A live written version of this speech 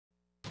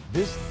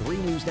This 3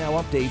 News Now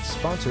update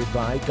sponsored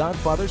by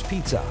Godfather's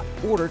Pizza.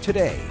 Order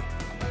today.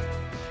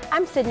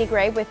 I'm Sydney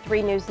Gray with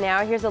 3 News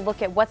Now. Here's a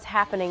look at what's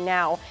happening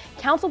now.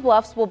 Council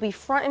Bluffs will be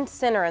front and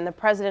center in the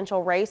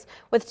presidential race,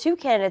 with 2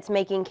 candidates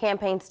making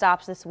campaign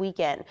stops this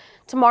weekend.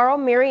 Tomorrow,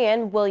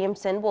 Marianne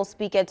Williamson will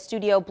speak at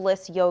Studio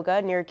Bliss Yoga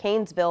near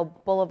Canesville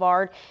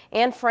Boulevard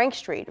and Frank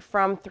Street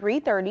from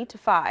 3:30 to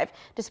 5.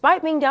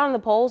 Despite being down in the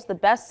polls, the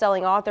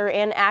best-selling author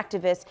and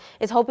activist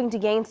is hoping to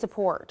gain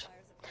support.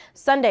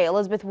 Sunday,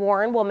 Elizabeth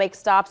Warren will make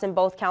stops in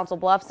both Council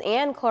Bluffs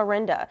and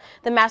Clarinda.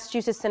 The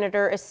Massachusetts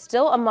senator is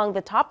still among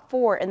the top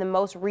 4 in the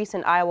most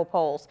recent Iowa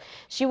polls.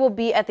 She will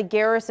be at the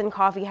Garrison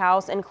Coffee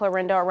House in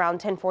Clarinda around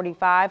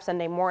 10:45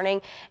 Sunday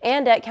morning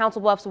and at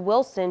Council Bluffs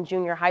Wilson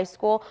Junior High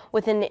School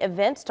with an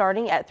event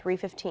starting at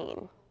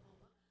 3:15.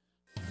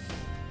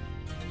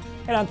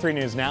 And on 3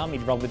 News Now,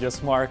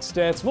 meteorologist Mark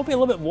Stitz. We'll be a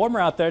little bit warmer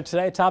out there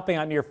today, topping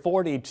out near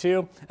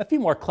 42. A few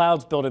more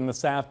clouds build in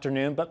this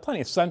afternoon, but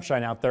plenty of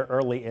sunshine out there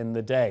early in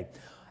the day.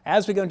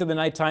 As we go into the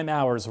nighttime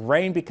hours,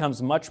 rain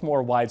becomes much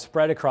more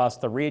widespread across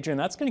the region.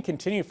 That's going to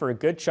continue for a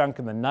good chunk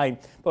of the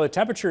night. But with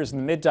temperatures in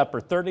the mid to upper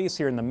 30s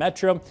here in the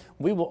metro,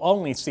 we will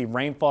only see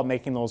rainfall,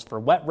 making those for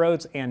wet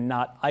roads and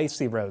not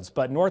icy roads.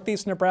 But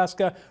northeast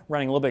Nebraska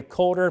running a little bit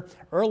colder.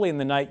 Early in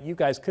the night, you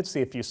guys could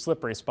see a few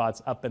slippery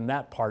spots up in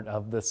that part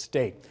of the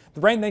state.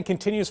 The rain then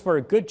continues for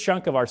a good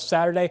chunk of our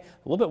Saturday.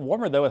 A little bit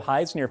warmer, though, with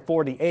highs near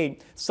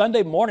 48.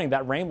 Sunday morning,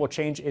 that rain will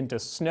change into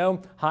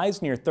snow,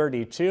 highs near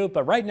 32.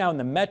 But right now in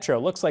the metro,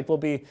 looks like we'll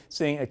be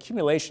seeing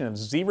accumulation of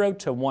 0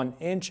 to 1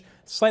 inch.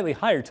 Slightly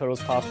higher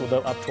totals possible,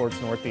 though, up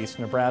towards northeast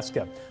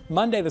Nebraska.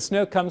 Monday, the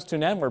snow comes to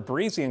an end. We're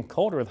breezy and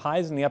colder with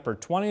highs in the upper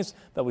 20s,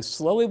 but we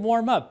slowly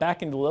warm up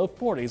back into low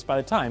 40s by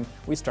the time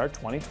we start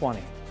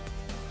 2020.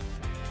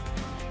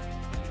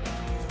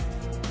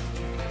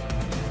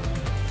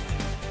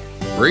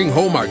 Bring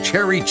home our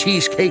cherry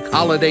cheesecake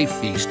holiday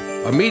feast.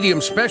 A medium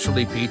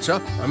specialty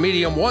pizza, a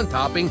medium 1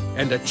 topping,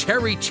 and a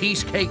cherry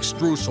cheesecake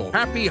streusel.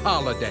 Happy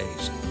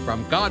holidays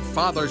from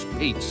Godfather's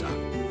Pizza.